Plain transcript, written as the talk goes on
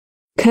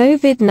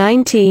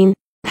COVID-19,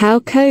 how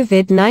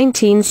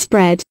COVID-19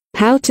 spread,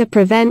 how to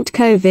prevent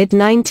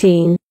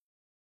COVID-19.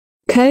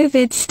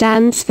 COVID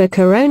stands for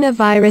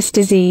coronavirus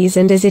disease,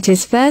 and as it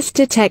is first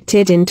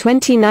detected in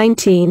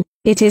 2019,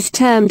 it is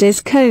termed as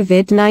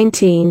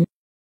COVID-19.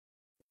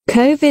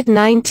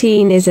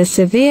 COVID-19 is a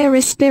severe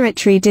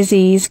respiratory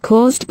disease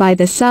caused by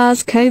the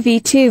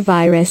SARS-CoV-2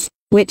 virus,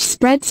 which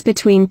spreads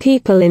between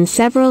people in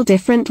several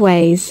different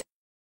ways.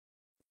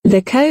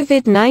 The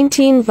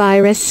COVID-19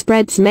 virus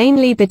spreads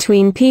mainly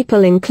between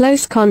people in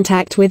close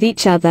contact with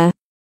each other.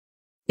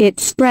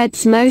 It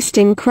spreads most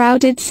in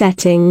crowded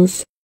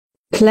settings,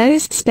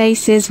 closed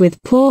spaces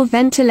with poor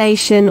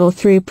ventilation, or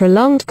through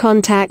prolonged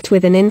contact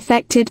with an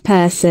infected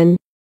person.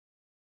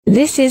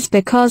 This is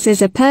because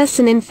as a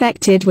person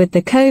infected with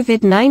the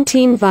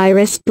COVID-19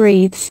 virus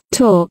breathes,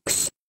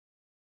 talks,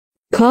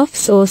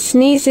 coughs or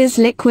sneezes,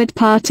 liquid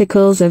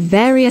particles of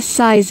various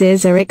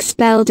sizes are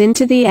expelled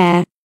into the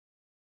air.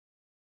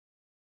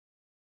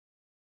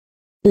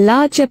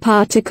 Larger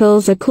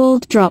particles are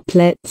called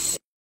droplets.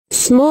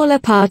 Smaller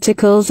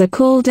particles are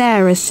called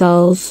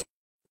aerosols.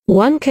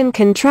 One can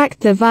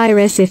contract the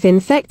virus if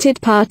infected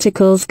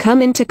particles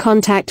come into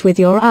contact with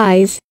your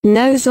eyes,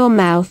 nose or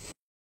mouth.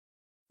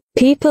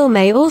 People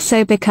may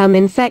also become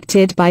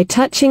infected by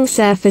touching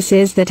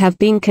surfaces that have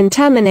been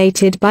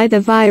contaminated by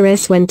the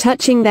virus when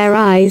touching their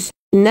eyes,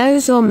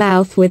 nose or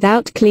mouth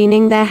without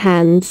cleaning their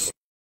hands.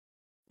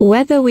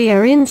 Whether we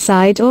are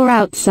inside or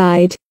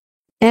outside,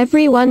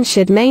 everyone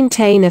should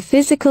maintain a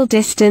physical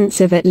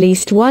distance of at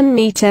least 1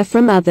 meter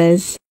from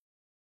others.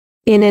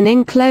 In an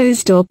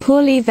enclosed or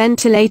poorly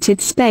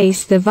ventilated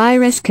space, the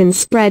virus can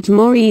spread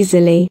more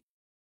easily.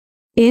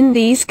 In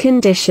these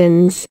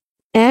conditions,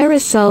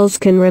 aerosols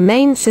can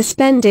remain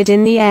suspended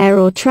in the air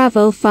or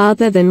travel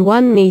farther than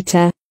 1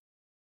 meter.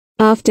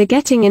 After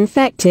getting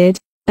infected,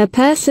 a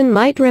person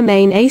might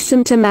remain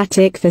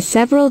asymptomatic for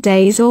several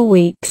days or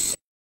weeks.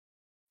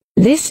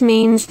 This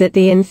means that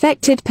the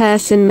infected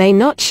person may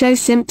not show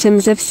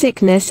symptoms of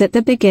sickness at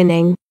the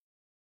beginning.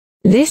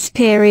 This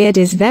period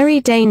is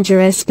very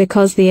dangerous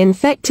because the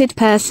infected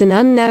person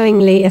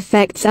unknowingly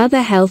affects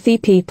other healthy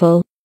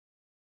people.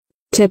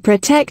 To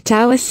protect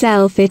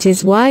ourselves, it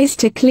is wise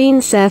to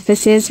clean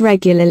surfaces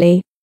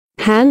regularly.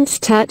 Hands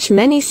touch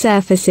many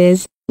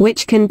surfaces,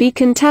 which can be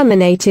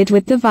contaminated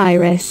with the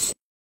virus.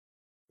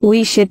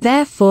 We should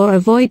therefore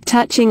avoid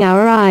touching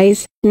our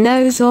eyes,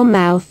 nose or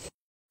mouth.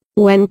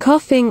 When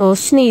coughing or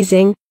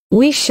sneezing,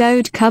 we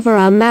should cover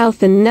our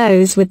mouth and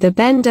nose with the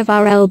bend of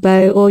our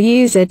elbow or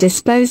use a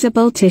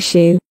disposable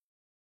tissue.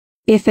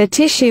 If a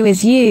tissue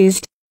is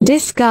used,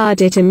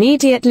 discard it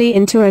immediately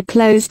into a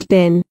closed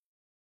bin.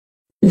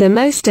 The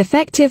most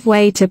effective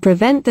way to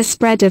prevent the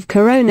spread of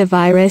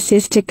coronavirus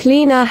is to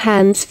clean our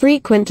hands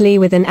frequently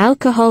with an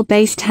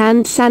alcohol-based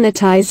hand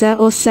sanitizer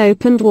or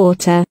soap and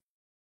water.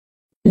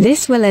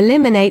 This will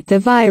eliminate the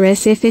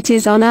virus if it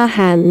is on our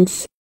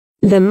hands.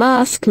 The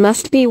mask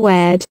must be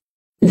worn.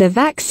 The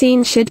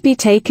vaccine should be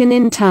taken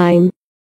in time.